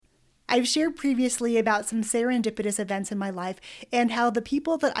I've shared previously about some serendipitous events in my life and how the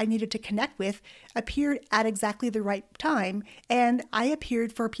people that I needed to connect with appeared at exactly the right time, and I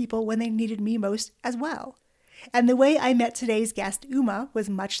appeared for people when they needed me most as well. And the way I met today's guest, Uma, was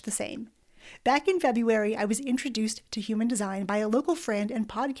much the same. Back in February, I was introduced to human design by a local friend and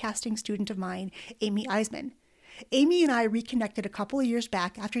podcasting student of mine, Amy Eisman. Amy and I reconnected a couple of years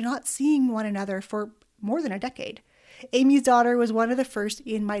back after not seeing one another for more than a decade. Amy's daughter was one of the first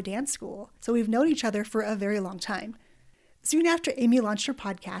in my dance school, so we've known each other for a very long time. Soon after Amy launched her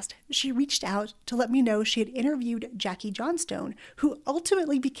podcast, she reached out to let me know she had interviewed Jackie Johnstone, who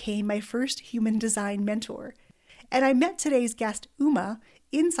ultimately became my first human design mentor. And I met today's guest, Uma,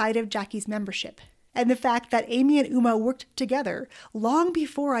 inside of Jackie's membership. And the fact that Amy and Uma worked together long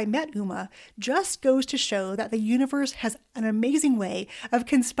before I met Uma just goes to show that the universe has an amazing way of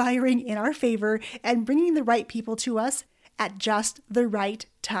conspiring in our favor and bringing the right people to us at just the right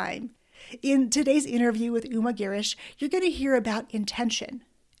time. In today's interview with Uma Girish, you're going to hear about intention,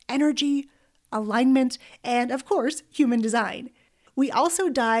 energy, alignment, and of course, human design. We also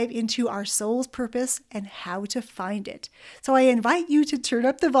dive into our soul's purpose and how to find it. So I invite you to turn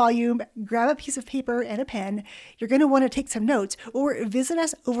up the volume, grab a piece of paper and a pen. You're going to want to take some notes or visit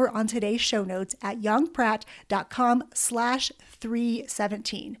us over on today's show notes at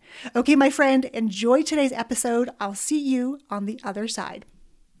youngpratt.com/317. Okay, my friend, enjoy today's episode. I'll see you on the other side.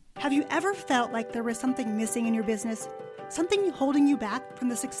 Have you ever felt like there was something missing in your business? Something holding you back from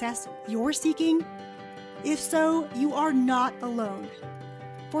the success you're seeking? If so, you are not alone.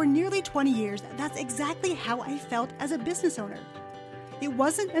 For nearly 20 years, that's exactly how I felt as a business owner. It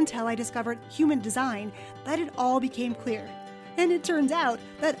wasn't until I discovered human design that it all became clear. And it turns out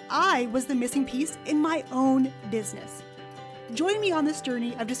that I was the missing piece in my own business. Join me on this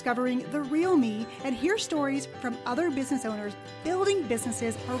journey of discovering the real me and hear stories from other business owners building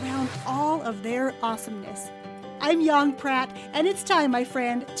businesses around all of their awesomeness. I'm Young Pratt, and it's time, my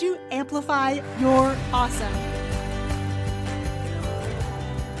friend, to amplify your awesome.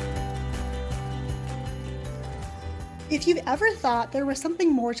 If you've ever thought there was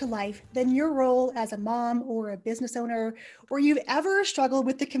something more to life than your role as a mom or a business owner, or you've ever struggled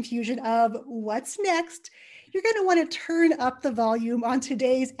with the confusion of what's next, you're going to want to turn up the volume on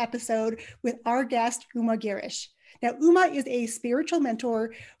today's episode with our guest, Uma Girish. Now, Uma is a spiritual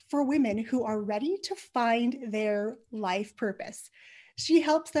mentor for women who are ready to find their life purpose. She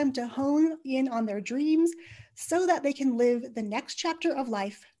helps them to hone in on their dreams so that they can live the next chapter of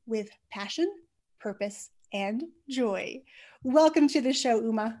life with passion, purpose, and joy. Welcome to the show,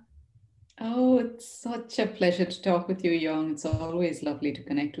 Uma. Oh, it's such a pleasure to talk with you, Young. It's always lovely to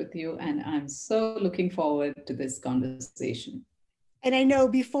connect with you, and I'm so looking forward to this conversation. And I know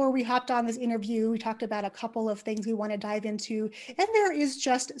before we hopped on this interview, we talked about a couple of things we want to dive into, and there is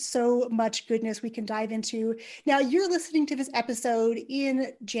just so much goodness we can dive into. Now, you're listening to this episode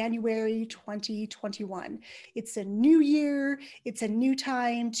in January 2021. It's a new year. It's a new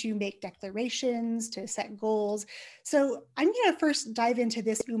time to make declarations, to set goals. So I'm going to first dive into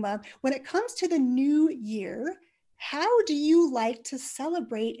this, Uma. When it comes to the new year, how do you like to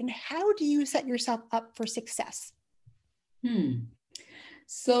celebrate, and how do you set yourself up for success?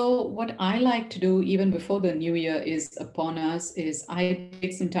 So what I like to do even before the new year is upon us is I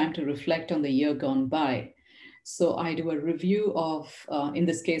take some time to reflect on the year gone by. So I do a review of, in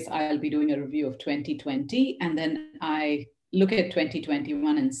this case, I'll be doing a review of 2020, and then I look at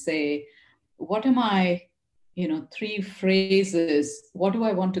 2021 and say, what am I, three phrases, what do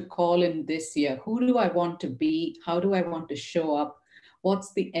I want to call in this year? Who do I want to be? How do I want to show up?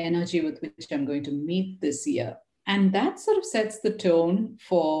 What's the energy with which I'm going to meet this year? And that sort of sets the tone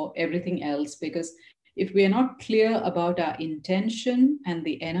for everything else, because if we are not clear about our intention and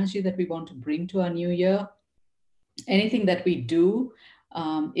the energy that we want to bring to our new year, anything that we do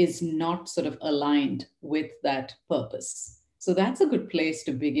is not sort of aligned with that purpose. So that's a good place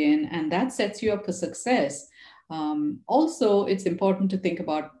to begin, and that sets you up for success. Also, it's important to think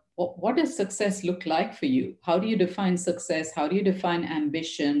about what does success look like for you? How do you define success? How do you define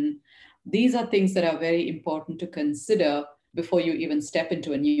ambition? These are things that are very important to consider before you even step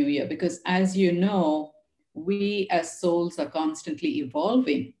into a new year, because as you know, we as souls are constantly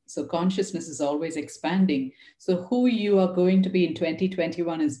evolving. So consciousness is always expanding. So who you are going to be in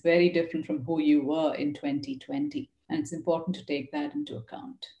 2021 is very different from who you were in 2020. And it's important to take that into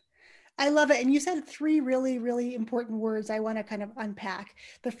account. I love it. And you said three really, really important words I want to kind of unpack.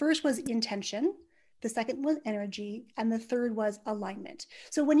 The first was intention. The second was energy, and the third was alignment.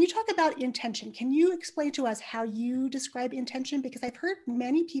 So when you talk about intention, can you explain to us how you describe intention? Because I've heard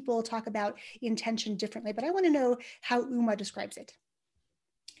many people talk about intention differently, but I want to know how Uma describes it.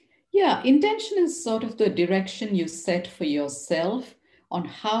 Yeah, intention is sort of the direction you set for yourself on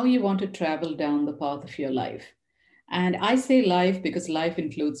how you want to travel down the path of your life. And I say life because life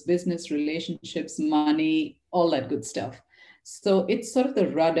includes business, relationships, money, all that good stuff. So it's sort of the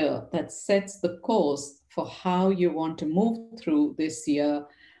rudder that sets the course for how you want to move through this year,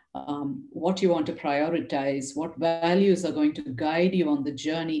 what you want to prioritize, what values are going to guide you on the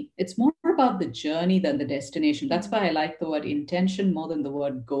journey. It's more about the journey than the destination. That's why I like the word intention more than the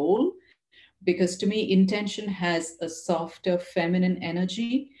word goal, because to me intention has a softer feminine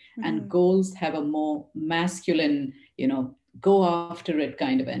energy and Mhm. goals have a more masculine, go after it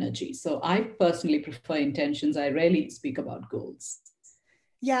kind of energy. So I personally prefer intentions. I rarely speak about goals.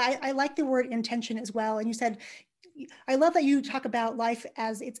 Yeah, I like the word intention as well. And you said, I love that you talk about life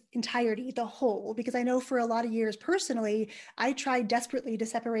as its entirety, the whole, because I know for a lot of years personally, I tried desperately to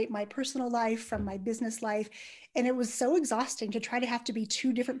separate my personal life from my business life. And it was so exhausting to try to have to be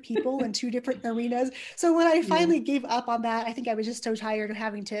two different people in two different arenas. So when I Yeah. finally gave up on that, I think I was just so tired of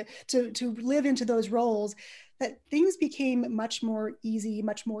having to live into those roles that things became much more easy,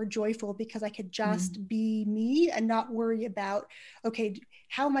 much more joyful because I could Mm. just be me and not worry about, okay,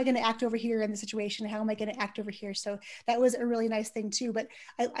 how am I going to act over here in the situation? How am I going to act over here? So that was a really nice thing too. But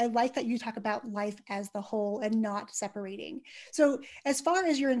I like that you talk about life as the whole and not separating. So as far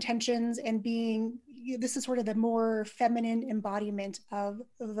as your intentions and being, this is sort of the more feminine embodiment of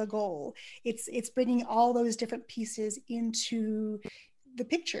the goal. It's bringing all those different pieces into the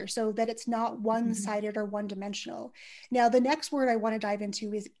picture so that it's not one-sided or one-dimensional. Now, the next word I want to dive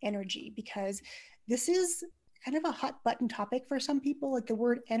into is energy, because this is kind of a hot button topic for some people, like the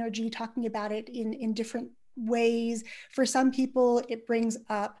word energy, talking about it in different ways. For some people, it brings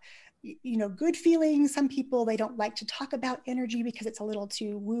up good feelings. Some people, they don't like to talk about energy because it's a little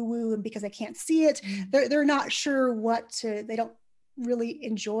too woo woo and because they can't see it. Mm. They're not sure what to, they don't really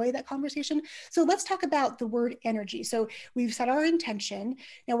enjoy that conversation. So let's talk about the word energy. So we've set our intention.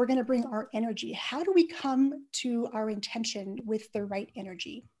 Now we're going to bring our energy. How do we come to our intention with the right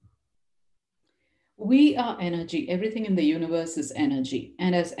energy? We are energy. Everything in the universe is energy.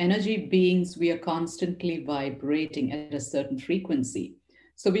 And as energy beings, we are constantly vibrating at a certain frequency.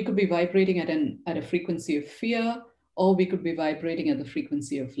 So we could be vibrating at a frequency of fear, or we could be vibrating at the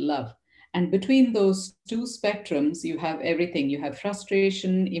frequency of love. And between those two spectrums, you have everything. You have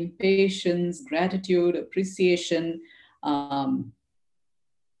frustration, impatience, gratitude, appreciation, um,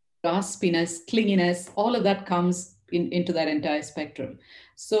 raspiness, clinginess, all of that comes into that entire spectrum.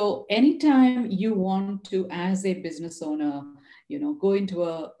 So anytime you want to, as a business owner, go into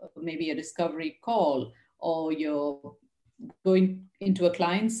a maybe a discovery call, or you're going into a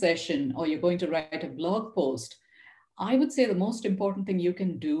client session, or you're going to write a blog post, I would say the most important thing you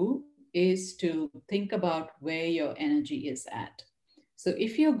can do is to think about where your energy is at. So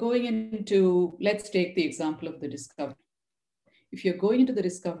if you're going into, let's take the example of the discovery, if you're going into the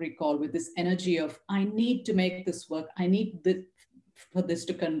discovery call with this energy of, I need to make this work, I need for this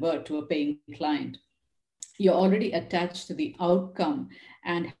to convert to a paying client, you're already attached to the outcome.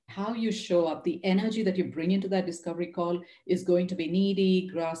 And how you show up, the energy that you bring into that discovery call is going to be needy,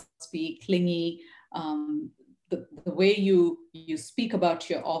 graspy, clingy. The way you speak about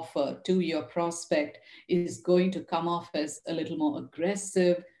your offer to your prospect is going to come off as a little more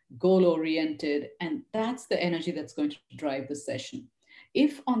aggressive, goal oriented, and that's the energy that's going to drive the session.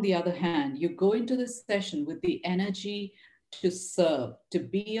 If, on the other hand, you go into this session with the energy to serve, to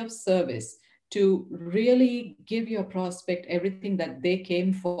be of service, to really give your prospect everything that they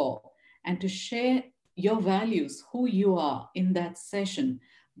came for, and to share your values, who you are in that session,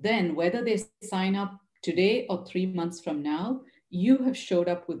 then whether they sign up today or 3 months from now, you have showed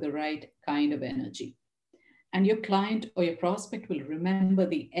up with the right kind of energy. And your client or your prospect will remember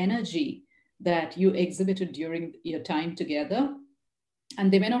the energy that you exhibited during your time together.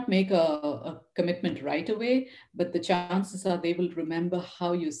 And they may not make a commitment right away, but the chances are they will remember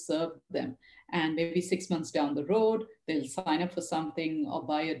how you served them. And maybe 6 months down the road, they'll sign up for something or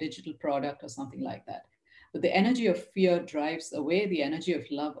buy a digital product or something like that. But the energy of fear drives away, the energy of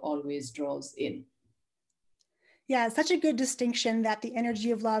love always draws in. Yeah, it's such a good distinction that the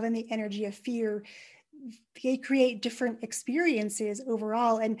energy of love and the energy of fear, they create different experiences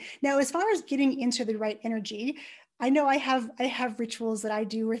overall. And now, as far as getting into the right energy, I know I have rituals that I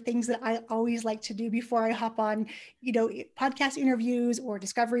do, or things that I always like to do before I hop on, podcast interviews or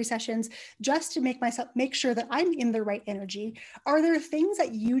discovery sessions, just to make sure that I'm in the right energy. Are there things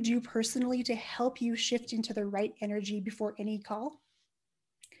that you do personally to help you shift into the right energy before any call?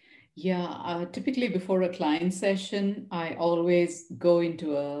 Yeah, typically before a client session, I always go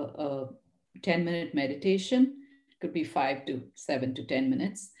into a 10-minute meditation could be 5 to 7 to 10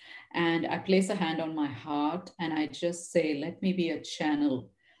 minutes. And I place a hand on my heart and I just say, let me be a channel.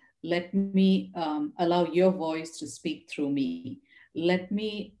 Let me allow your voice to speak through me. Let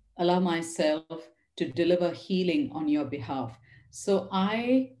me allow myself to deliver healing on your behalf. So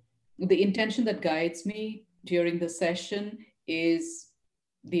the intention that guides me during the session is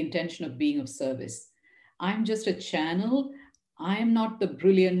the intention of being of service. I'm just a channel. I'm not the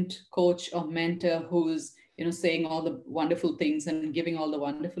brilliant coach or mentor who's saying all the wonderful things and giving all the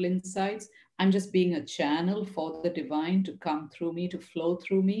wonderful insights. I'm just being a channel for the divine to come through me, to flow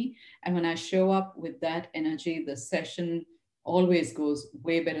through me. And when I show up with that energy, the session always goes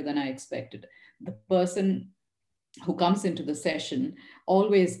way better than I expected. The person who comes into the session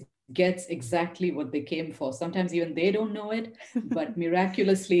always gets exactly what they came for. Sometimes even they don't know it, but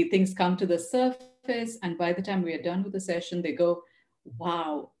miraculously things come to the surface. And by the time we are done with the session, they go,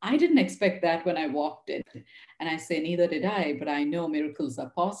 wow, I didn't expect that when I walked in. And I say, neither did I, but I know miracles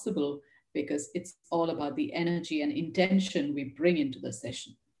are possible because it's all about the energy and intention we bring into the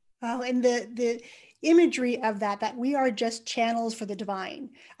session. Oh, and the imagery of that we are just channels for the divine.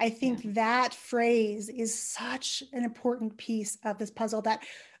 I think that phrase is such an important piece of this puzzle, that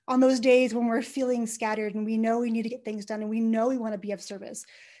on those days when we're feeling scattered and we know we need to get things done and we know we want to be of service,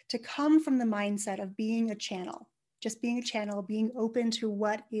 to come from the mindset of being a channel, just being a channel, being open to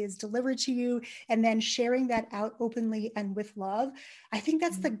what is delivered to you, and then sharing that out openly and with love. I think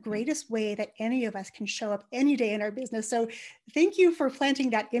that's the greatest way that any of us can show up any day in our business. So thank you for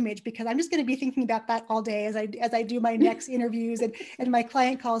planting that image, because I'm just going to be thinking about that all day as I do my next interviews and my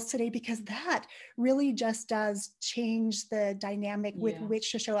client calls today, because that really just does change the dynamic with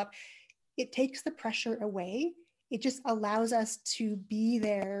which to show up. It takes the pressure away. It just allows us to be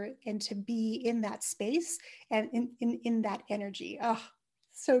there and to be in that space and in that energy. Oh,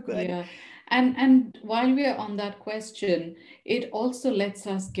 so good. Yeah. And while we are on that question, it also lets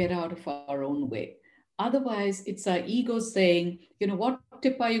us get out of our own way. Otherwise, it's our ego saying, what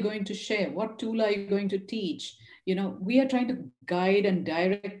tip are you going to share? What tool are you going to teach? We are trying to guide and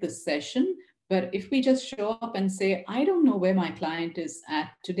direct the session. But if we just show up and say, I don't know where my client is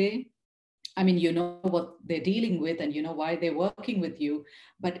at today, I mean, you know what they're dealing with and you know why they're working with you.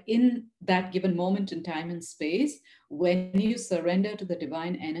 But in that given moment in time and space, when you surrender to the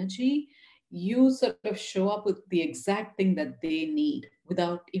divine energy, you sort of show up with the exact thing that they need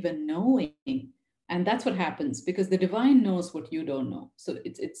without even knowing. And that's what happens because the divine knows what you don't know. So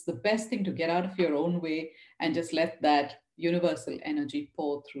it's the best thing to get out of your own way and just let that universal energy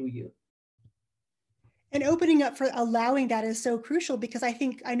pour through you. And opening up for allowing that is so crucial, because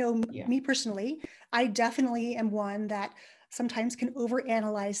I know me personally, I definitely am one that sometimes can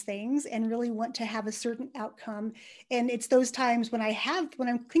overanalyze things and really want to have a certain outcome. And it's those times when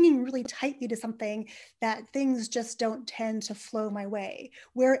I'm clinging really tightly to something, that things just don't tend to flow my way.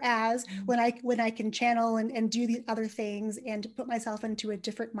 Whereas when I can channel and do the other things and put myself into a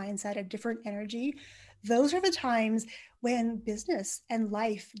different mindset, a different energy, those are the times when business and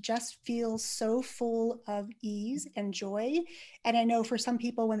life just feels so full of ease and joy. And I know for some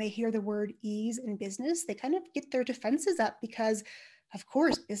people, when they hear the word ease in business, they kind of get their defenses up, because of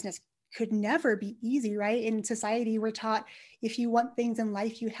course, business could never be easy, right? In society, we're taught if you want things in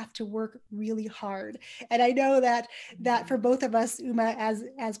life, you have to work really hard. And I know that for both of us, Uma,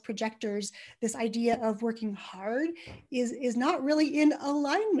 as projectors, this idea of working hard is not really in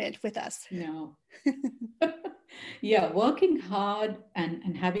alignment with us. No. Yeah, working hard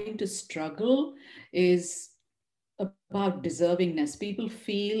and having to struggle is about deservingness. People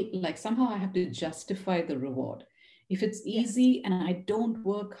feel like somehow I have to justify the reward. If it's easy and I don't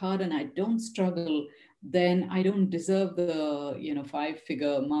work hard and I don't struggle, then I don't deserve the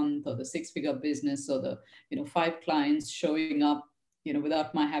 5-figure month or the 6-figure business or the 5 clients showing up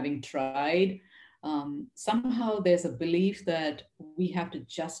without my having tried. Somehow there's a belief that we have to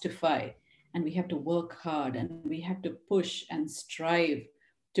justify and we have to work hard and we have to push and strive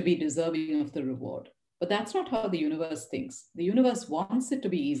to be deserving of the reward. But that's not how the universe thinks. The universe wants it to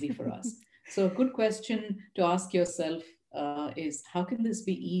be easy for us. So a good question to ask yourself is, how can this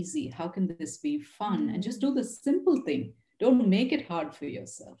be easy? How can this be fun? And just do the simple thing. Don't make it hard for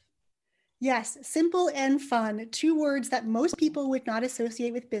yourself. Yes, simple and fun, 2 words that most people would not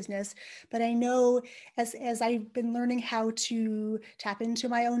associate with business. But I know as I've been learning how to tap into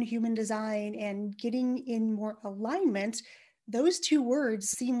my own human design and getting in more alignment, those 2 words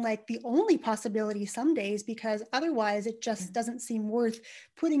seem like the only possibility some days, because otherwise it just doesn't seem worth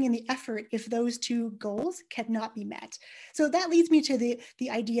putting in the effort if those 2 goals cannot be met. So that leads me to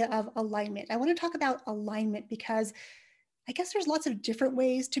the idea of alignment. I want to talk about alignment because I guess there's lots of different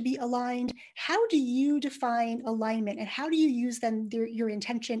ways to be aligned. How do you define alignment and how do you use then your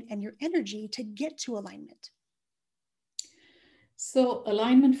intention and your energy to get to alignment? So,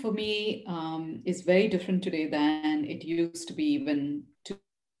 alignment for me is very different today than it used to be even 2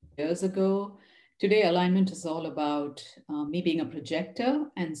 years ago. Today, alignment is all about me being a projector.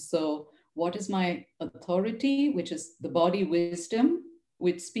 And so, what is my authority, which is the body wisdom,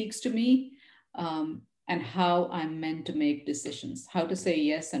 which speaks to me, and how I'm meant to make decisions, how to say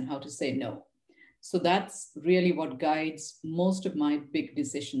yes and how to say no. So that's really what guides most of my big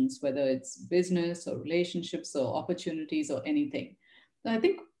decisions, whether it's business or relationships or opportunities or anything. So I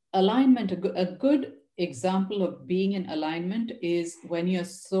think alignment, a good example of being in alignment is when your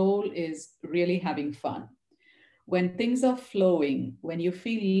soul is really having fun, when things are flowing, when you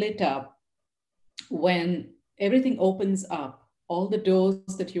feel lit up, when everything opens up, all the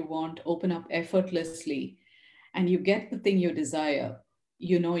doors that you want open up effortlessly, and you get the thing you desire,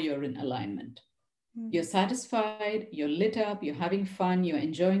 you know you're in alignment. You're satisfied, you're lit up, you're having fun, you're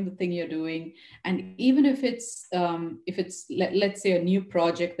enjoying the thing you're doing. And even if it's let's say a new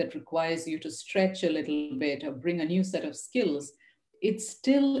project that requires you to stretch a little bit or bring a new set of skills, it's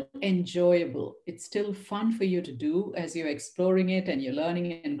still enjoyable. It's still fun for you to do as you're exploring it and you're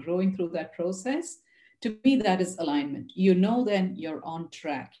learning and growing through that process. To me, that is alignment. You know, then you're on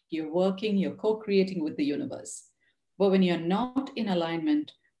track. You're working, you're co-creating with the universe. But when you're not in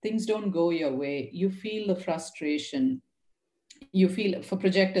alignment, things don't go your way. You feel the frustration. You feel, for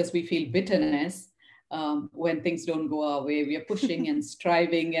projectors, we feel bitterness when things don't go our way. We are pushing and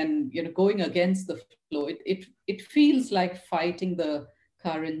striving and going against the flow. It feels like fighting the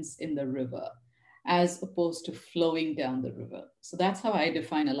currents in the river as opposed to flowing down the river. So that's how I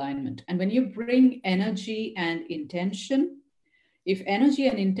define alignment. And when you bring energy and intention, if energy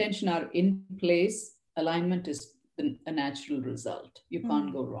and intention are in place, alignment is a natural result. You can't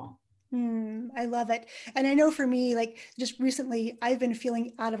Mm. go wrong. I love it. And I know for me, like just recently, I've been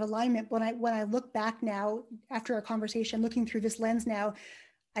feeling out of alignment. When I look back now after our conversation, looking through this lens now,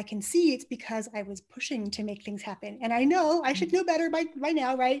 I can see it's because I was pushing to make things happen. And I know I should know better by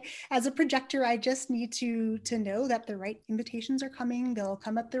now, right? As a projector, I just need to know that the right invitations are coming. They'll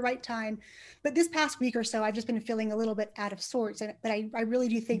come at the right time. But this past week or so, I've just been feeling a little bit out of sorts. But I really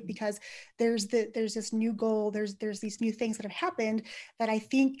do think because there's this new goal, there's these new things that have happened that I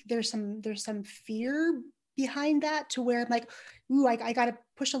think there's some fear behind that to where I'm like, ooh, I got to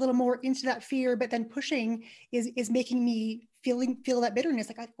push a little more into that fear, but then pushing is making me feel that bitterness.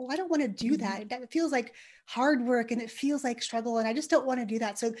 Like, I don't want to do that. That feels like hard work and it feels like struggle. And I just don't want to do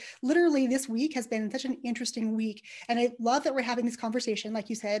that. So literally this week has been such an interesting week. And I love that we're having this conversation. Like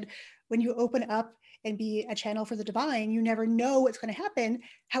you said, when you open up and be a channel for the divine, you never know what's going to happen.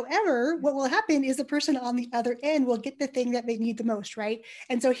 However, what will happen is the person on the other end will get the thing that they need the most, right?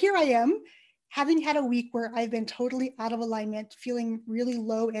 And so here I am, having had a week where I've been totally out of alignment, feeling really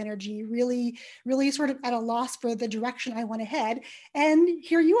low energy, really, really sort of at a loss for the direction I want to head. And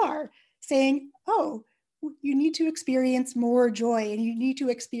here you are saying, oh, you need to experience more joy and you need to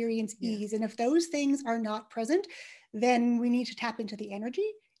experience ease. And if those things are not present, then we need to tap into the energy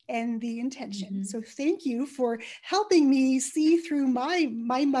and the intention. So thank you for helping me see through my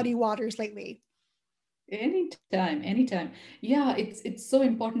muddy waters lately. Anytime, anytime. Yeah, it's so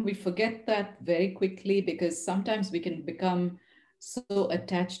important. We forget that very quickly because sometimes we can become so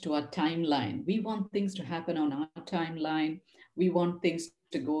attached to our timeline. We want things to happen on our timeline. We want things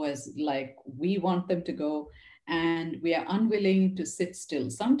to go as like we want them to go, and we are unwilling to sit still.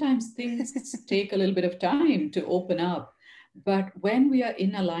 Sometimes things take a little bit of time to open up, but when we are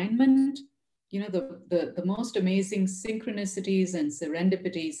in alignment, the most amazing synchronicities and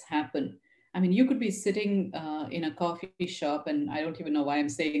serendipities happen. I mean, you could be sitting in a coffee shop, and I don't even know why I'm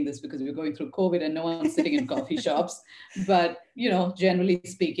saying this because we're going through COVID and no one's sitting in coffee shops. But, generally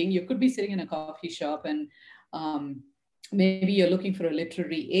speaking, you could be sitting in a coffee shop and maybe you're looking for a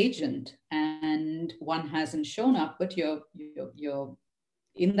literary agent and one hasn't shown up, but you're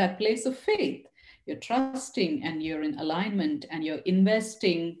in that place of faith. You're trusting and you're in alignment and you're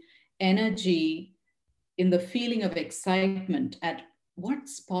investing energy in the feeling of excitement at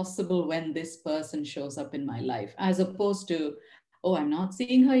what's possible when this person shows up in my life, as opposed to, oh, I'm not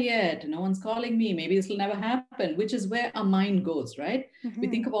seeing her yet, no one's calling me, maybe this will never happen, which is where our mind goes, right? We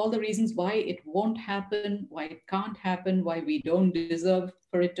think of all the reasons why it won't happen, why it can't happen, why we don't deserve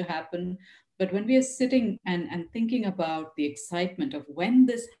for it to happen. But when we are sitting and thinking about the excitement of when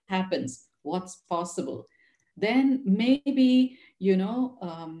this happens, what's possible, then maybe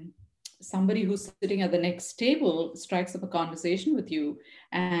somebody who's sitting at the next table strikes up a conversation with you,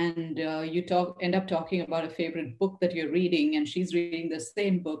 and you end up talking about a favorite book that you're reading, and she's reading the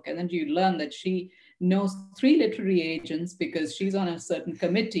same book, and then you learn that she knows three literary agents because she's on a certain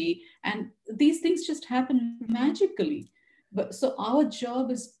committee, and these things just happen magically. But so our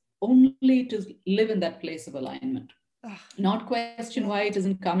job is only to live in that place of alignment, not question why it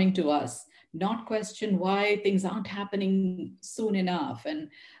isn't coming to us, not question why things aren't happening soon enough, and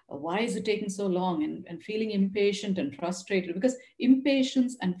why is it taking so long, and feeling impatient and frustrated, because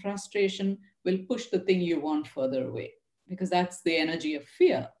impatience and frustration will push the thing you want further away, because that's the energy of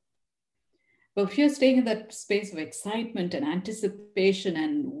fear. But if you're staying in that space of excitement and anticipation,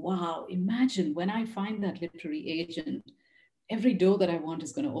 and wow, imagine when I find that literary agent, every door that I want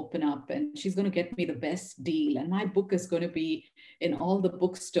is going to open up, and she's going to get me the best deal, and my book is going to be in all the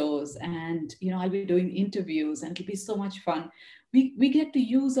bookstores, and I'll be doing interviews, and it'll be so much fun. We get to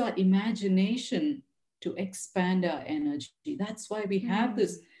use our imagination to expand our energy. That's why we have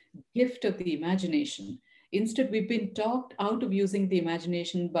this gift of the imagination. Instead, we've been talked out of using the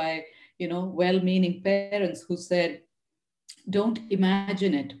imagination by well-meaning parents who said, don't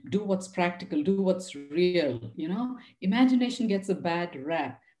imagine it, do what's practical, do what's real. Imagination gets a bad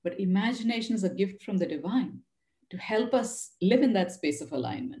rap, but imagination is a gift from the divine to help us live in that space of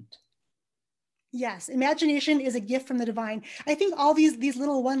alignment. Yes, imagination is a gift from the divine. I think all these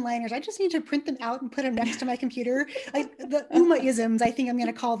little one-liners, I just need to print them out and put them next to my computer. Like the Uma-isms, I think I'm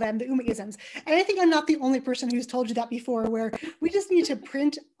going to call them the Uma-isms. And I think I'm not the only person who's told you that before, where we just need to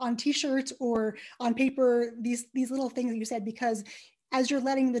print on t-shirts or on paper these little things that you said, because as you're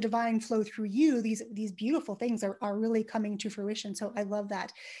letting the divine flow through you, these beautiful things are really coming to fruition. So I love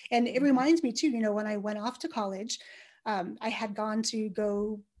that. And it reminds me too, when I went off to college, I had gone to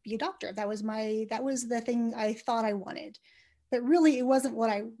go be a doctor. That was the thing I thought I wanted, but really it wasn't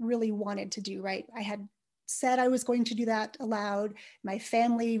what I really wanted to do, right? I had said I was going to do that aloud. My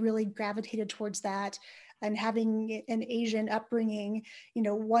family really gravitated towards that. And having an Asian upbringing,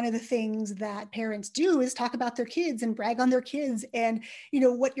 one of the things that parents do is talk about their kids and brag on their kids and,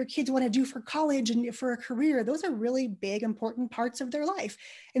 what your kids want to do for college and for a career. Those are really big, important parts of their life.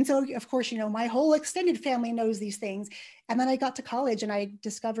 And so, of course, my whole extended family knows these things. And then I got to college and I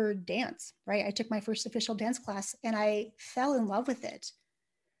discovered dance, right? I took my first official dance class and I fell in love with it.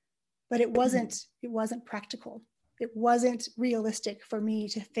 But it wasn't practical. It wasn't realistic for me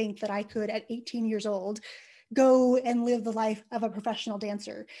to think that I could, at 18 years old, go and live the life of a professional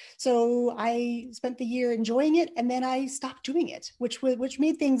dancer. So I spent the year enjoying it, and then I stopped doing it, which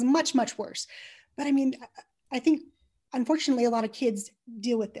made things much, much worse. But I mean, I think, unfortunately, a lot of kids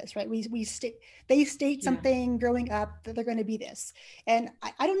deal with this, right? They state something growing up that they're going to be this. And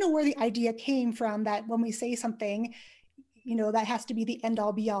I don't know where the idea came from that when we say something, that has to be the end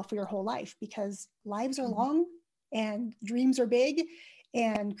all be all for your whole life, because lives are long and dreams are big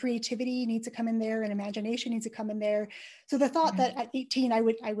and creativity needs to come in there and imagination needs to come in there. So the thought that at 18, I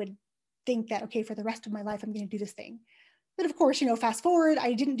would think that, okay, for the rest of my life, I'm going to do this thing. But of course, fast forward,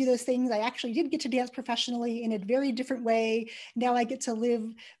 I didn't do those things. I actually did get to dance professionally in a very different way. Now I get to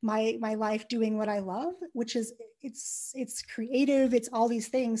live my life doing what I love, which is, it's creative, it's all these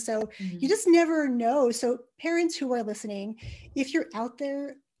things. So you just never know. So parents who are listening, if you're out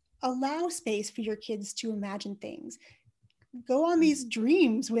there, allow space for your kids to imagine things. Go on these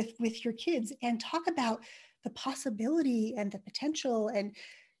dreams with your kids and talk about the possibility and the potential, and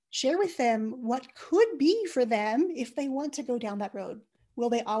share with them what could be for them if they want to go down that road. Will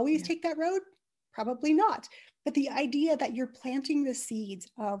they always take that road? Probably not. But the idea that you're planting the seeds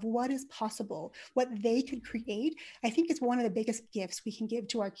of what is possible, what they could create, I think is one of the biggest gifts we can give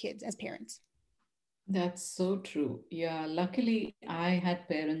to our kids as parents. That's so true. Yeah, luckily I had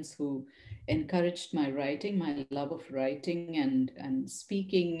parents who encouraged my writing, my love of writing and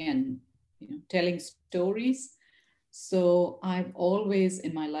speaking and telling stories. So I've always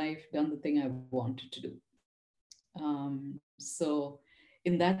in my life done the thing I wanted to do. So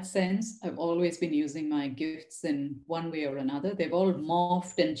in that sense, I've always been using my gifts in one way or another. They've all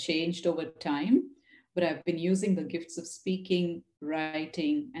morphed and changed over time, but I've been using the gifts of speaking,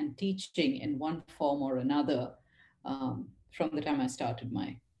 writing, and teaching in one form or another from the time I started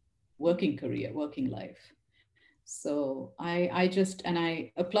my working career, working life. So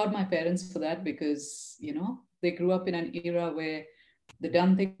I applaud my parents for that, because, they grew up in an era where the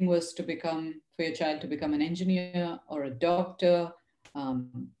done thing was for your child to become an engineer or a doctor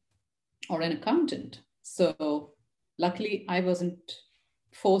or an accountant. So luckily I wasn't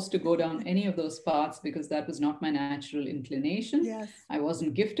forced to go down any of those paths because that was not my natural inclination. Yes. I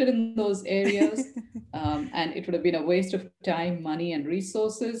wasn't gifted in those areas. And it would have been a waste of time, money, and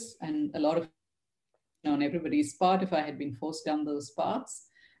resources, and a lot of on everybody's part if I had been forced down those paths.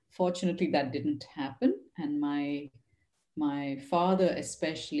 Fortunately, that didn't happen. And my father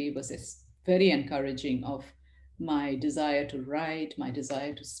especially was very encouraging of my desire to write, my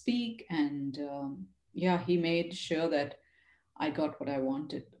desire to speak, and yeah, he made sure that I got what I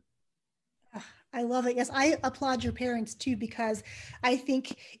wanted. I love it. Yes, I applaud your parents too, because I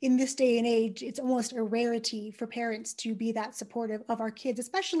think in this day and age, it's almost a rarity for parents to be that supportive of our kids,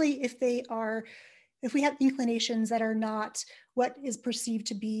 especially if we have inclinations that are not what is perceived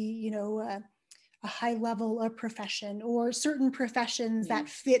to be, a high level of profession, or certain professions Yeah. that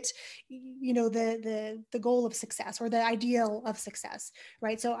fit, the goal of success or the ideal of success,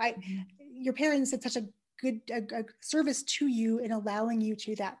 right? So Mhm. your parents did such a good a service to you in allowing you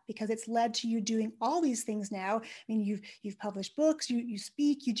to that, because it's led to you doing all these things now. I mean, you've published books, you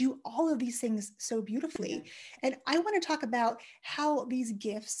speak, you do all of these things so Yeah. beautifully. And I want to talk about how these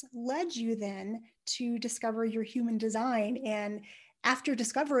gifts led you then to discover your human design, and after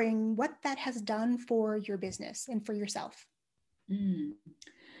discovering what that has done for your business and for yourself. Mm.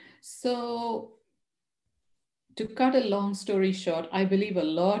 So, to cut a long story short, I believe a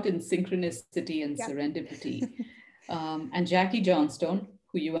lot in synchronicity and Yep. serendipity. And Jackie Johnstone,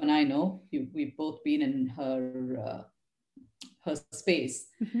 who you and I know, we've both been in her space.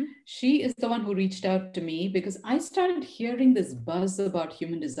 Mm-hmm. She is the one who reached out to me because I started hearing this buzz about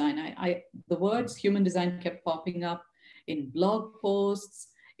human design. The words human design kept popping up in blog posts,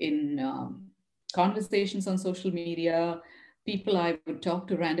 in conversations on social media. People I would talk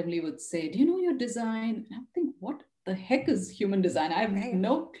to randomly would say, "Do you know your design?" And I think, "What the heck is human design? I have Right.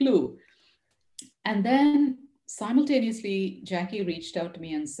 no clue." And then simultaneously, Jackie reached out to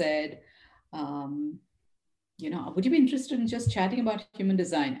me and said, um, would you be interested in just chatting about human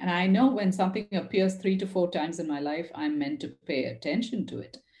design? And I know when something appears 3 to 4 times in my life, I'm meant to pay attention to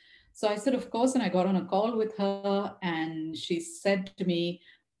it. So I said, of course, and I got on a call with her, and she said to me,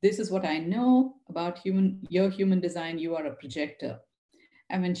 "This is what I know about your human design. You are a projector."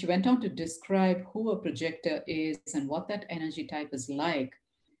 And when she went on to describe who a projector is and what that energy type is like,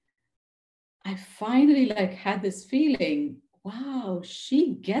 I finally like had this feeling, wow,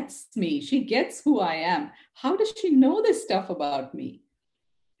 she gets me. She gets who I am. How does she know this stuff about me?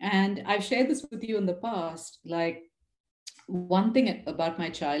 And I've shared this with you in the past. Like, one thing about my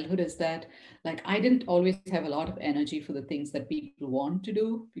childhood is that, like, I didn't always have a lot of energy for the things that people want to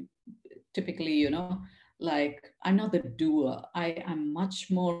do. Typically, like, I'm not the doer. I am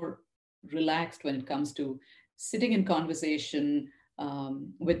much more relaxed when it comes to sitting in conversation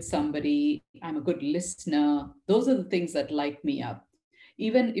with somebody. I'm a good listener. Those are the things that light me up.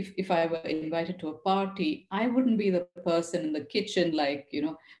 Even if I were invited to a party, I wouldn't be the person in the kitchen, like,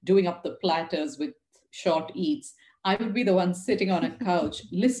 doing up the platters with short eats. I would be the one sitting on a couch,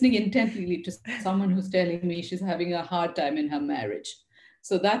 listening intently to someone who's telling me she's having a hard time in her marriage.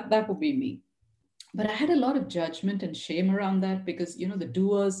 So that would be me. But I had a lot of judgment and shame around that because, the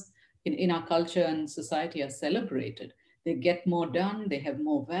doers in our culture and society are celebrated. They get more done, they have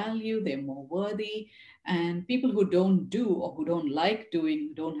more value, they're more worthy. And people who don't do or who don't like doing,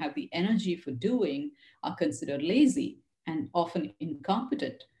 who don't have the energy for doing, are considered lazy and often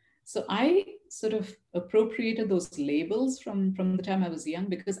incompetent. So I sort of appropriated those labels from the time I was young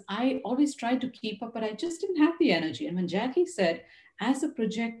because I always tried to keep up, but I just didn't have the energy. And when Jackie said, as a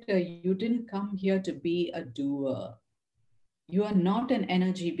projector, you didn't come here to be a doer. You are not an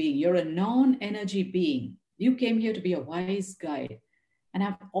energy being. You're a non energy being. You came here to be a wise guide. And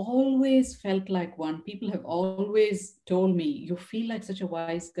I've always felt like one. People have always told me, "You feel like such a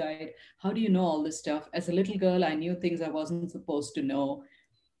wise guide. How do you know all this stuff?" As a little girl, I knew things I wasn't supposed to know.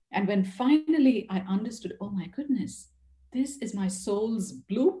 And when finally I understood, oh my goodness, this is my soul's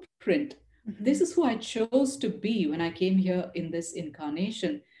blueprint. Mm-hmm. This is who I chose to be when I came here in this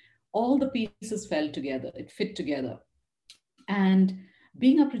incarnation. All the pieces fell together, it fit together. And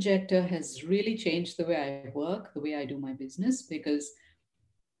being a projector has really changed the way I work, the way I do my business, because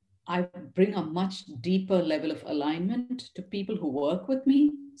I bring a much deeper level of alignment to people who work with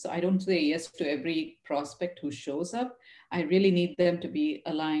me. So I don't say yes to every prospect who shows up. I really need them to be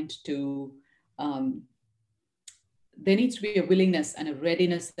aligned to, um, there needs to be a willingness and a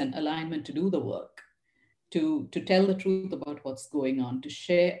readiness and alignment to do the work, to tell the truth about what's going on, to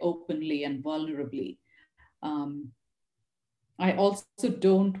share openly and vulnerably. Um, I also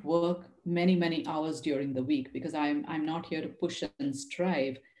don't work many, many hours during the week because I'm not here to push and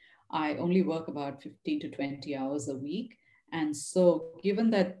strive. I only work about 15 to 20 hours a week. And so, given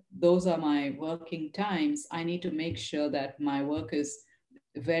that those are my working times, I need to make sure that my work is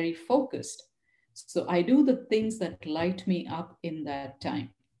very focused. So, I do the things that light me up in that time.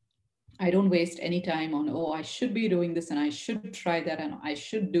 I don't waste any time on, oh, I should be doing this and I should try that and I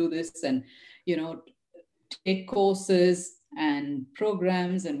should do this and, you know, take courses and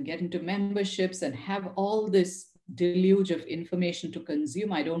programs and get into memberships and have all this deluge of information to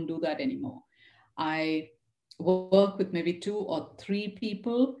consume. I don't do that anymore. I work with maybe 2 or 3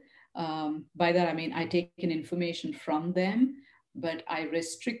 people. By that, I mean, I take in information from them, but I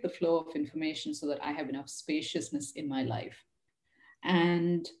restrict the flow of information so that I have enough spaciousness in my life.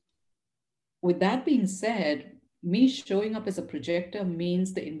 And with that being said, me showing up as a projector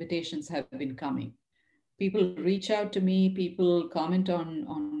means the invitations have been coming. People reach out to me, people comment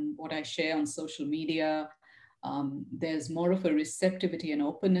on what I share on social media. There's more of a receptivity and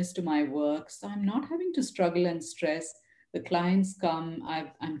openness to my work. So I'm not having to struggle and stress. The clients come,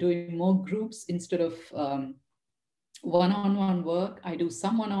 I'm doing more groups instead of one-on-one work. I do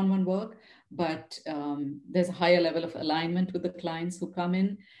some one-on-one work, but there's a higher level of alignment with the clients who come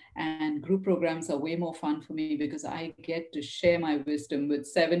in. And group programs are way more fun for me because I get to share my wisdom with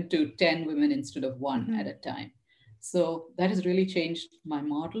 7 to 10 women instead of one Mm-hmm. at a time. So that has really changed my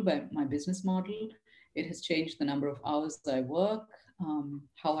model, my business model. It has changed the number of hours I work,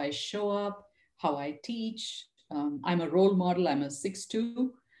 how I show up, how I teach. I'm a role model. I'm a 6'2"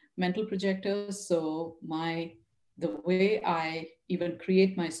 mental projector. So the way I even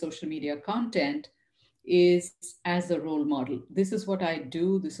create my social media content is as a role model. This is what I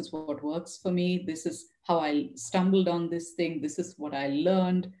do. This is what works for me. This is how I stumbled on this thing. This is what I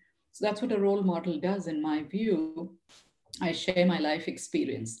learned. So that's what a role model does, in my view. I share my life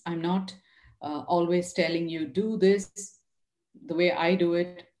experience. I'm not always telling you, do this the way I do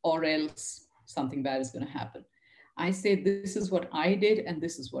it, or else something bad is going to happen. I say, this is what I did, and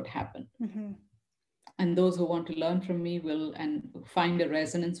this is what happened. Mm-hmm. And those who want to learn from me will and find a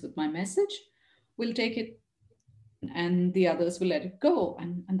resonance with my message will take it, and the others will let it go,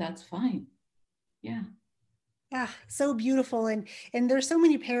 and that's fine. Yeah. Ah, so beautiful. And there's so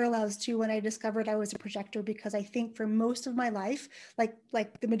many parallels to when I discovered I was a projector, because I think for most of my life,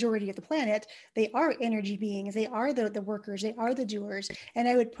 like the majority of the planet, they are energy beings. They are the workers, they are the doers. And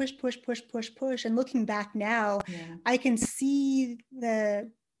I would push, push, push, push, push. And looking back now, Yeah. I can see the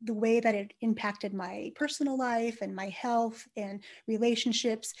way that it impacted my personal life and my health and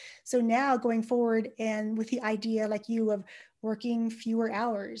relationships. So now going forward, and with the idea like you of working fewer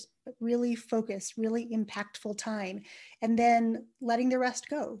hours, but really focused, really impactful time, and then letting the rest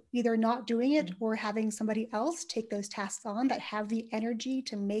go, either not doing it or having somebody else take those tasks on that have the energy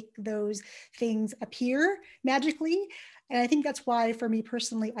to make those things appear magically. And I think that's why, for me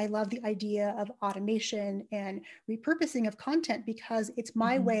personally, I love the idea of automation and repurposing of content, because it's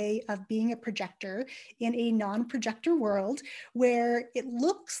my Mm-hmm. way of being a projector in a non-projector world where it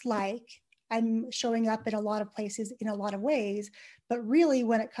looks like I'm showing up in a lot of places in a lot of ways. But really,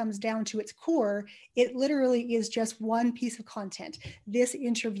 when it comes down to its core, it literally is just one piece of content. This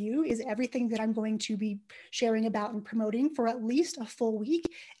interview is everything that I'm going to be sharing about and promoting for at least a full week.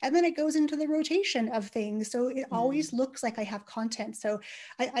 And then it goes into the rotation of things. So it Mm. always looks like I have content. So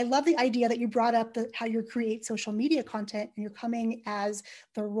I love the idea that you brought up how you create social media content, and you're coming as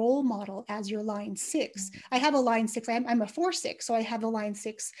the role model, as your line 6. I have a line 6. I'm a 4/6, so I have a line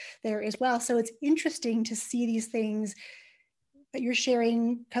 6 there as well. So it's interesting to see these things that you're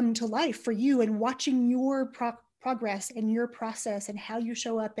sharing come to life for you, and watching your progress and your process and how you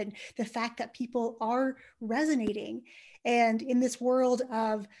show up, and the fact that people are resonating. And in this world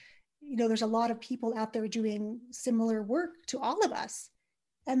of, there's a lot of people out there doing similar work to all of us.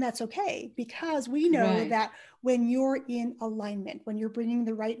 And that's okay, because we know Right. that when you're in alignment, when you're bringing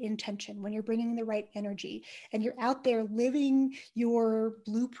the right intention, when you're bringing the right energy, and you're out there living your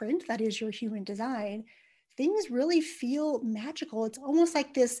blueprint, that is your human design, things really feel magical. It's almost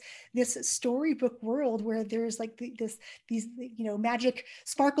like this storybook world where there's like these magic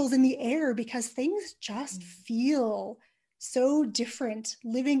sparkles in the air, because things just feel so different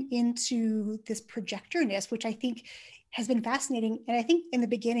living into this projectorness, which I think has been fascinating. And I think in the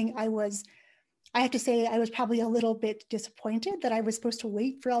beginning, I have to say, I was probably a little bit disappointed that I was supposed to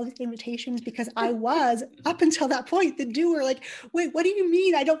wait for all these invitations, because I was, up until that point, the doer. Like, wait, what do you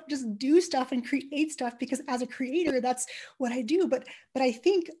mean I don't just do stuff and create stuff? Because as a creator, that's what I do. But I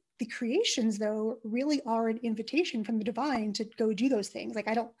think the creations, though, really are an invitation from the divine to go do those things. Like,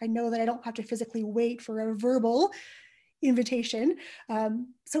 I know that I don't have to physically wait for a verbal invitation.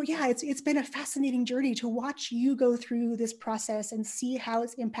 So yeah, it's been a fascinating journey to watch you go through this process and see how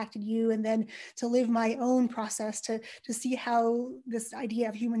it's impacted you, and then to live my own process to see how this idea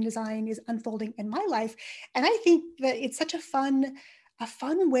of human design is unfolding in my life. And I think that it's such a fun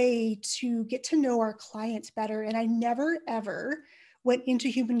way to get to know our clients better. And I never ever went into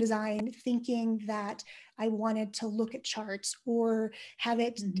human design thinking that I wanted to look at charts or have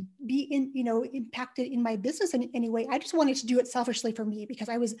it be impacted in my business in any way. I just wanted to do it selfishly for me because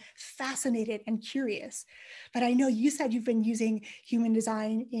I was fascinated and curious. But I know you said you've been using human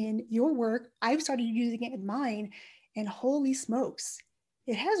design in your work. I've started using it in mine, and holy smokes,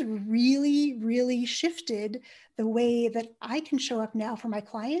 it has really, really shifted the way that I can show up now for my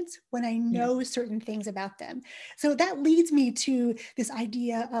clients when I Yes. know certain things about them. So that leads me to this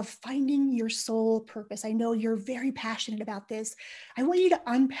idea of finding your soul purpose. I know you're very passionate about this. I want you to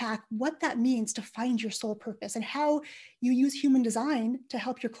unpack what that means to find your soul purpose and how you use human design to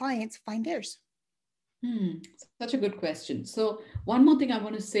help your clients find theirs. Such a good question. So, one more thing I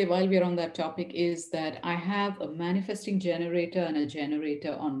want to say while we're on that topic is that I have a manifesting generator and a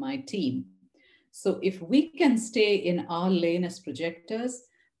generator on my team. So, if we can stay in our lane as projectors,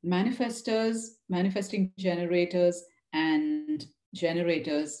 manifestors, manifesting generators, and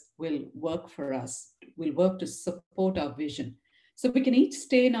generators will work for us, will work to support our vision. So, we can each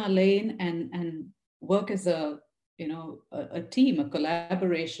stay in our lane and work as a team, a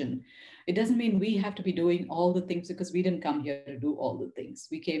collaboration. It doesn't mean we have to be doing all the things because we didn't come here to do all the things.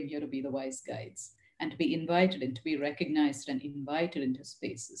 We came here to be the wise guides and to be invited and to be recognized and invited into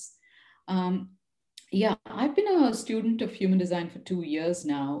spaces. Um, yeah, I've been a student of human design for 2 years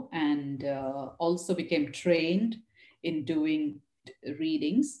now, and also became trained in doing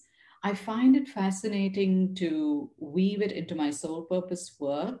readings. I find it fascinating to weave it into my soul purpose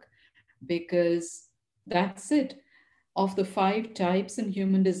work because that's it. Of the 5 types in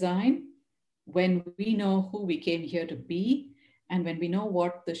human design, when we know who we came here to be, and when we know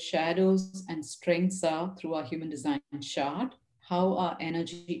what the shadows and strengths are through our human design chart, how our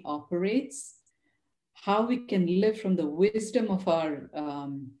energy operates, how we can live from the wisdom of our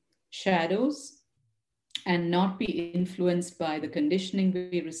shadows and not be influenced by the conditioning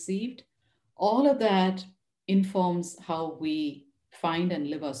we received, all of that informs how we find and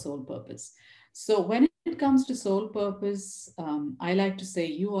live our soul purpose. So, when it comes to soul purpose, I like to say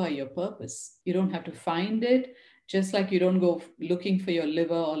you are your purpose. You don't have to find it, just like you don't go looking for your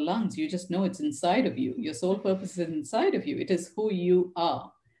liver or lungs. You just know it's inside of you. Your soul purpose is inside of you, it is who you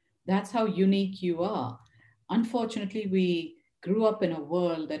are. That's how unique you are. Unfortunately, we grew up in a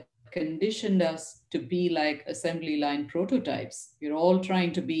world that conditioned us to be like assembly line prototypes. We're all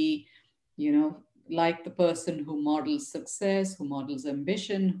trying to be, like the person who models success, who models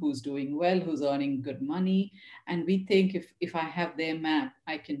ambition, who's doing well, who's earning good money. And we think if I have their map,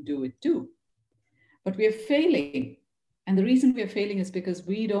 I can do it too. But we are failing. And the reason we are failing is because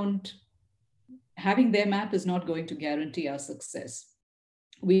we don't, having their map is not going to guarantee our success.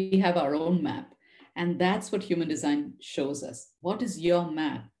 We have our own map. And that's what human design shows us. What is your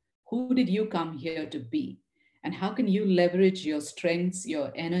map? Who did you come here to be? And how can you leverage your strengths,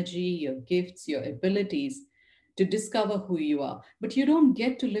 your energy, your gifts, your abilities to discover who you are? But you don't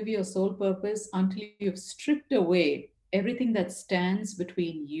get to live your soul purpose until you've stripped away everything that stands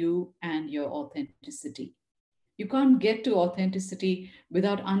between you and your authenticity. You can't get to authenticity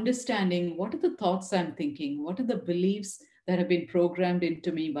without understanding what are the thoughts I'm thinking, what are the beliefs that have been programmed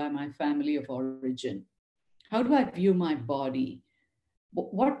into me by my family of origin. How do I view my body?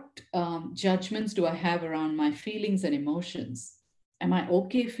 What judgments do I have around my feelings and emotions? Am I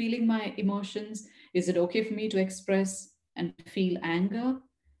okay feeling my emotions? Is it okay for me to express and feel anger?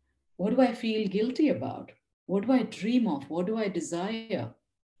 What do I feel guilty about? What do I dream of? What do I desire?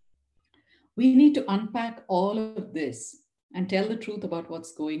 We need to unpack all of this and tell the truth about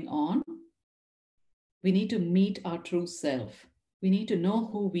what's going on. We need to meet our true self. We need to know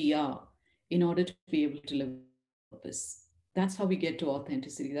who we are in order to be able to live purpose. That's how we get to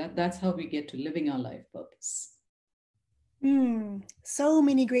authenticity. That's how we get to living our life purpose. So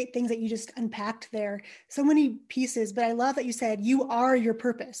many great things that you just unpacked there. So many pieces, but I love that you said you are your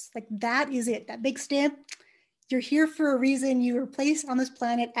purpose. Like that is it. That big stamp. You're here for a reason. You were placed on this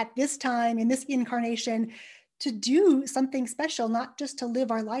planet at this time in this incarnation to do something special, not just to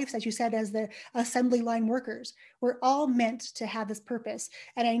live our lives, as you said, as the assembly line workers. We're all meant to have this purpose.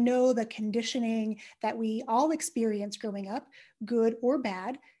 And I know the conditioning that we all experience growing up, good or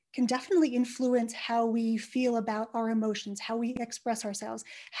bad, can definitely influence how we feel about our emotions, how we express ourselves,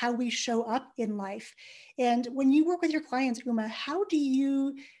 how we show up in life. And when you work with your clients, Uma, how do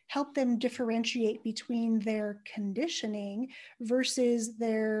you help them differentiate between their conditioning versus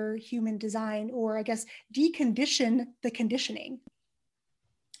their human design, or I guess decondition the conditioning?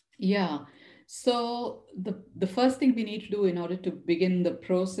 Yeah. So the first thing we need to do in order to begin the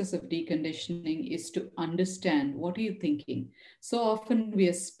process of deconditioning is to understand what are you thinking. So often we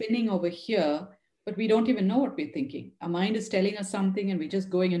are spinning over here, but we don't even know what we're thinking. Our mind is telling us something and we're just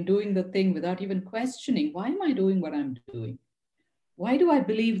going and doing the thing without even questioning, why am I doing what I'm doing? Why do I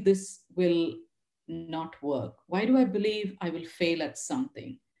believe this will not work? Why do I believe I will fail at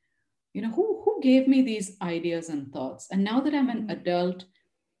something? Who gave me these ideas and thoughts? And now that I'm an Mm-hmm. adult,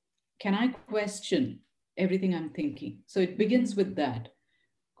 can I question everything I'm thinking? So it begins with that.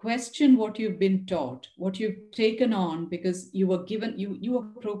 Question what you've been taught, what you've taken on, because you were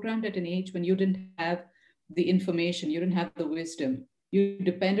programmed at an age when you didn't have the information, you didn't have the wisdom. You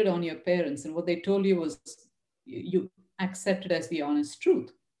depended on your parents, and what they told you was you accepted as the honest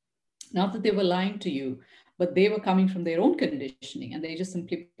truth. Not that they were lying to you, but they were coming from their own conditioning and they just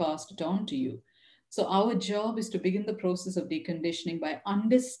simply passed it on to you. So, our job is to begin the process of deconditioning by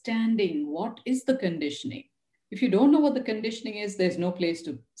understanding what is the conditioning. If you don't know what the conditioning is, there's no place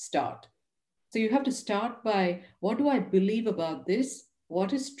to start. So, you have to start by what do I believe about this?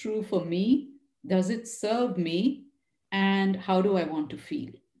 What is true for me? Does it serve me? And how do I want to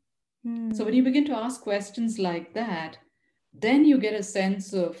feel? So when Mm-hmm. you begin to ask questions like that, then you get a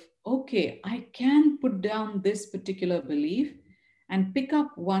sense of, okay, I can put down this particular belief and pick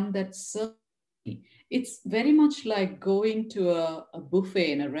up one that serves me. It's very much like going to a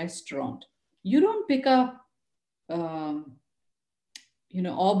buffet in a restaurant. You don't pick up, um,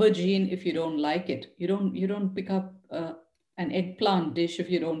 aubergine if you don't like it. You don't pick up an eggplant dish if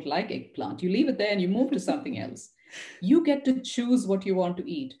you don't like eggplant. You leave it there and you move to something else. You get to choose what you want to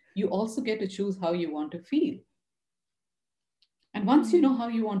eat. You also get to choose how you want to feel. And once you know how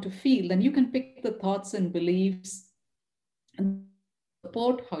you want to feel, then you can pick the thoughts and beliefs and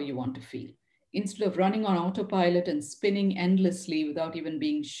support how you want to feel. Instead of running on autopilot and spinning endlessly without even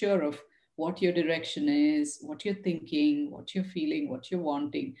being sure of what your direction is, what you're thinking, what you're feeling, what you're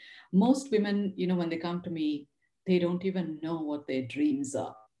wanting. Most women, when they come to me, they don't even know what their dreams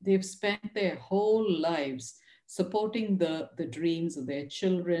are. They've spent their whole lives supporting the dreams of their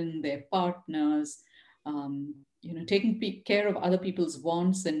children, their partners, taking care of other people's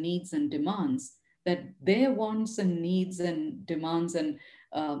wants and needs and demands, that their wants and needs and demands and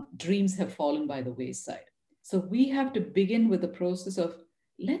dreams have fallen by the wayside. So we have to begin with the process of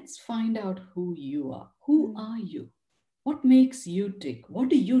let's find out who you are. Who Mm-hmm. are you? What makes you tick? What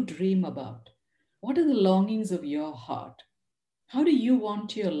do you dream about? What are the longings of your heart? How do you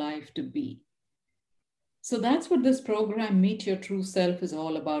want your life to be? So that's what this program, Meet Your True Self, is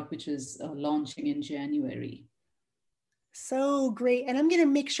all about, which is launching in January. So great. And I'm going to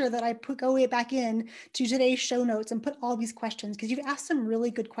make sure that I go way back in to today's show notes and put all these questions, because you've asked some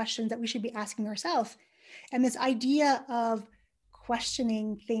really good questions that we should be asking ourselves. And this idea of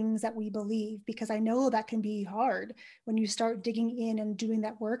questioning things that we believe, because I know that can be hard when you start digging in and doing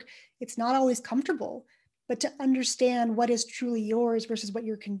that work. It's not always comfortable. But to understand what is truly yours versus what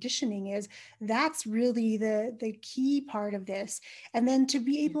your conditioning is, that's really the key part of this. And then to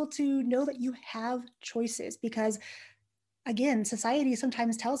be Yeah. able to know that you have choices, because again, society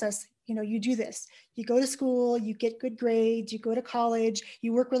sometimes tells us, you do this, you go to school, you get good grades, you go to college,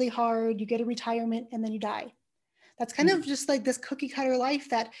 you work really hard, you get a retirement, and then you die. That's kind of Mm. just like this cookie cutter life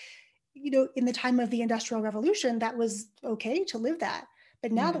that, in the time of the Industrial Revolution, that was okay to live that.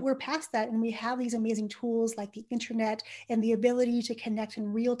 But now that Yeah. we're past that and we have these amazing tools like the internet and the ability to connect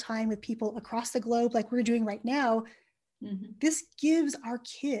in real time with people across the globe, like we're doing right now, Mhm. this gives our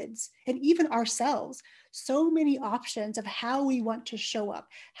kids and even ourselves so many options of how we want to show up.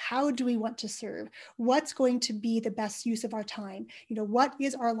 How do we want to serve? What's going to be the best use of our time? What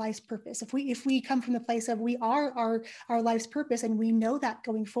is our life's purpose? If we come from the place of we are our life's purpose and we know that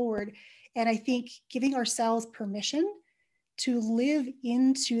going forward, and I think giving ourselves permission to live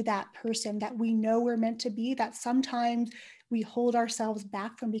into that person that we know we're meant to be, that sometimes we hold ourselves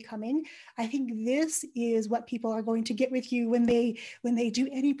back from becoming. I think this is what people are going to get with you when they do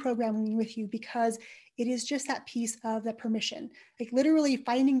any programming with you, because it is just that piece of the permission, like literally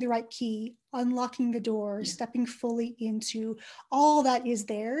finding the right key, unlocking the door, Yeah. stepping fully into all that is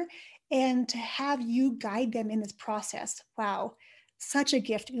there, and to have you guide them in this process. Wow, such a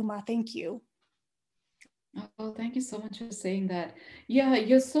gift, Uma. Thank you. Oh, thank you so much for saying that. Yeah,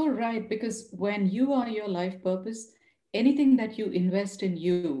 you're so right. Because when you are your life purpose, anything that you invest in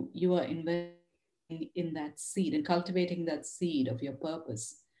you, you are investing in that seed and cultivating that seed of your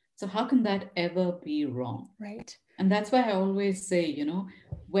purpose. So how can that ever be wrong? Right. And that's why I always say,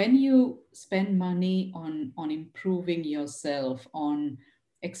 when you spend money on improving yourself, on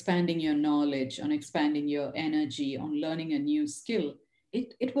expanding your knowledge, on expanding your energy, on learning a new skill,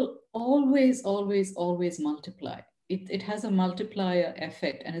 it will always, always, always multiply. It has a multiplier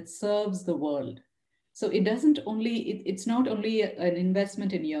effect and it serves the world. So it doesn't only, it's not only an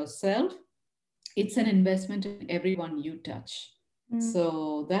investment in yourself, it's an investment in everyone you touch. Mm.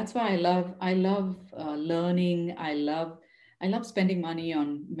 So that's why I love learning. I love spending money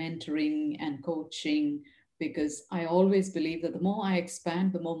on mentoring and coaching, because I always believe that the more I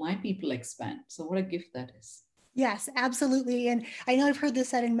expand, the more my people expand. So what a gift that is. Yes, absolutely. And I know I've heard this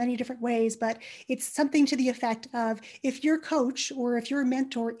said in many different ways, but it's something to the effect of if your coach or if your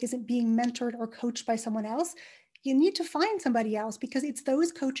mentor isn't being mentored or coached by someone else, you need to find somebody else, because it's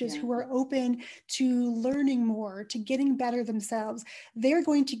those coaches Yeah, who are open to learning more, to getting better themselves. They're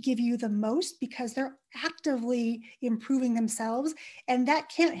going to give you the most because they're actively improving themselves. And that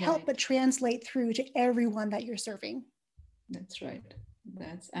can't help but right. translate through to everyone that you're serving. That's right.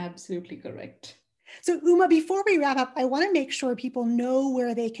 That's absolutely correct. So, Uma, before we wrap up, I want to make sure people know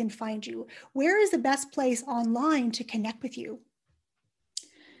where they can find you. Where is the best place online to connect with you?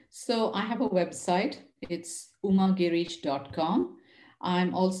 So I have a website. It's umagirish.com.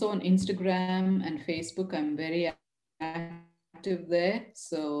 I'm also on Instagram and Facebook. I'm very active there.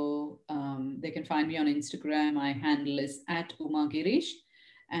 So they can find me on Instagram. My handle is at umagirish.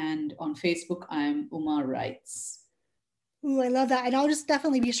 And on Facebook, I'm Uma Writes. Ooh, I love that. And I'll just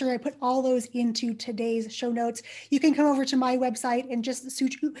definitely be sure I put all those into today's show notes. You can come over to my website and just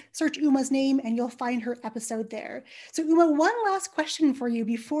search Uma's name and you'll find her episode there. So, Uma, one last question for you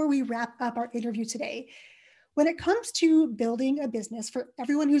before we wrap up our interview today. When it comes to building a business, for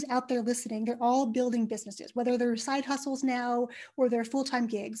everyone who's out there listening, they're all building businesses, whether they're side hustles now or they're full time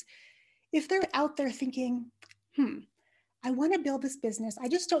gigs. If they're out there thinking, I want to build this business, I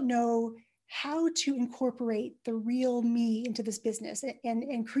just don't know how to incorporate the real me into this business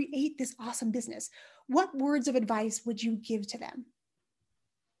and create this awesome business, what words of advice would you give to them?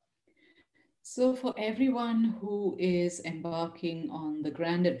 So, for everyone who is embarking on the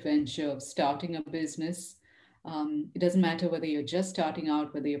grand adventure of starting a business, it doesn't matter whether you're just starting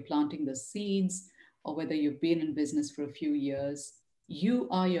out, whether you're planting the seeds, or whether you've been in business for a few years. You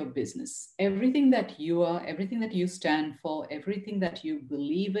are your business. Everything that you are, everything that you stand for, everything that you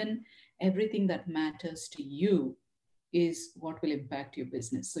believe in, everything that matters to you is what will impact your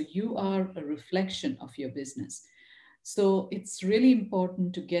business. So, you are a reflection of your business. So it's really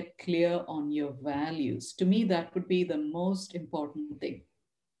important to get clear on your values. To me, that would be the most important thing.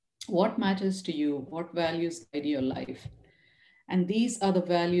 What matters to you? What values guide your life? And these are the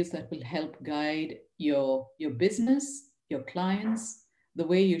values that will help guide your business, your clients, the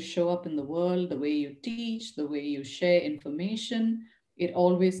way you show up in the world, the way you teach, the way you share information. It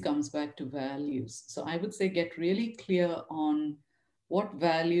always comes back to values. So I would say get really clear on what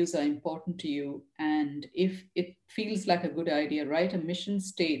values are important to you. And if it feels like a good idea, write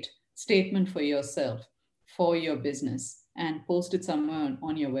a statement for yourself, for your business, and post it somewhere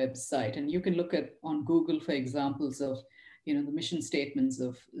on your website. And you can look at on Google for examples of the mission statements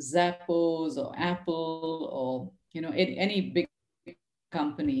of Zappos or Apple or any big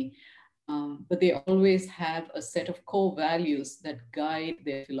company, but they always have a set of core values that guide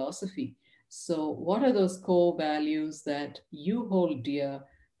their philosophy. So what are those core values that you hold dear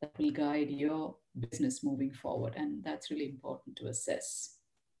that will guide your business moving forward? And that's really important to assess.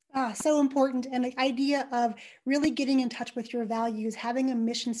 Ah, so important. And the idea of really getting in touch with your values, having a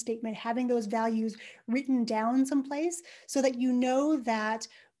mission statement, having those values written down someplace so that you know that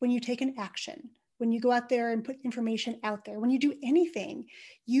when you take an action, when you go out there and put information out there, when you do anything,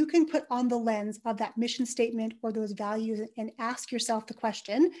 you can put on the lens of that mission statement or those values and ask yourself the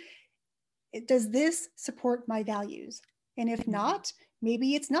question, does this support my values? And if Mhm. not,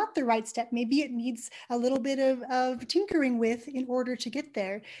 maybe it's not the right step. Maybe it needs a little bit of tinkering with in order to get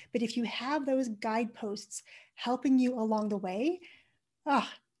there. But if you have those guideposts helping you along the way, ah,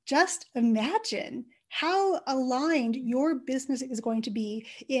 just imagine how aligned your business is going to be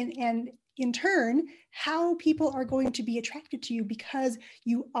and in turn, how people are going to be attracted to you because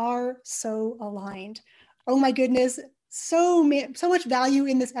you are so aligned. Oh my goodness, so much value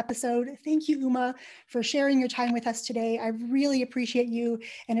in this episode. Thank you, Uma, for sharing your time with us today. I really appreciate you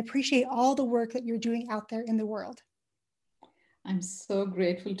and appreciate all the work that you're doing out there in the world. I'm so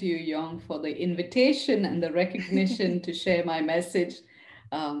grateful to you, Yong, for the invitation and the recognition to share my message.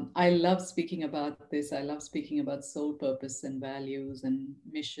 I love speaking about this. I love speaking about soul purpose and values and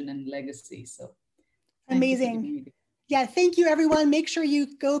mission and legacy. So thank you for Amazing. giving me the— Yeah, thank you, everyone. Make sure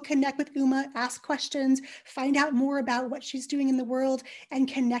you go connect with Uma, ask questions, find out more about what she's doing in the world, and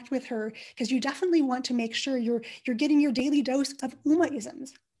connect with her, because you definitely want to make sure you're getting your daily dose of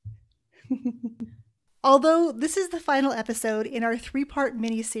Uma-isms. Although this is the final episode in our 3-part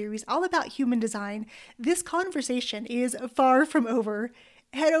mini-series all about human design, this conversation is far from over.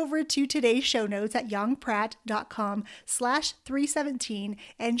 Head over to today's show notes at yongpratt.com/317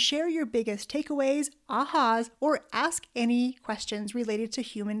 and share your biggest takeaways, ahas, or ask any questions related to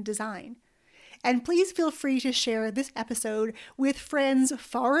human design. And please feel free to share this episode with friends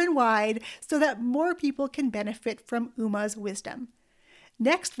far and wide so that more people can benefit from Uma's wisdom.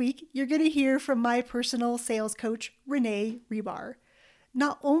 Next week, you're going to hear from my personal sales coach, Renee Rebar.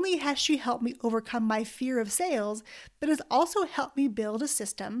 Not only has she helped me overcome my fear of sales, but has also helped me build a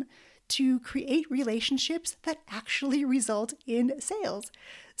system to create relationships that actually result in sales.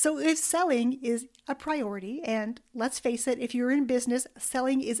 So if selling is a priority, and let's face it, if you're in business,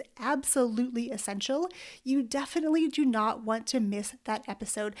 selling is absolutely essential, you definitely do not want to miss that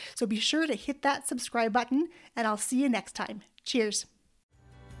episode. So be sure to hit that subscribe button, and I'll see you next time. Cheers.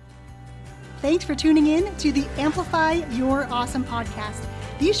 Thanks for tuning in to the Amplify Your Awesome podcast.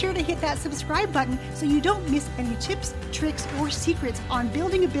 Be sure to hit that subscribe button so you don't miss any tips, tricks, or secrets on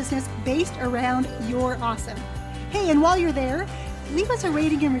building a business based around your awesome. Hey, and while you're there, leave us a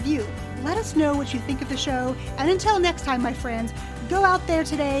rating and review. Let us know what you think of the show. And until next time, my friends, go out there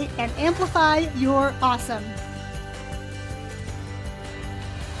today and amplify your awesome.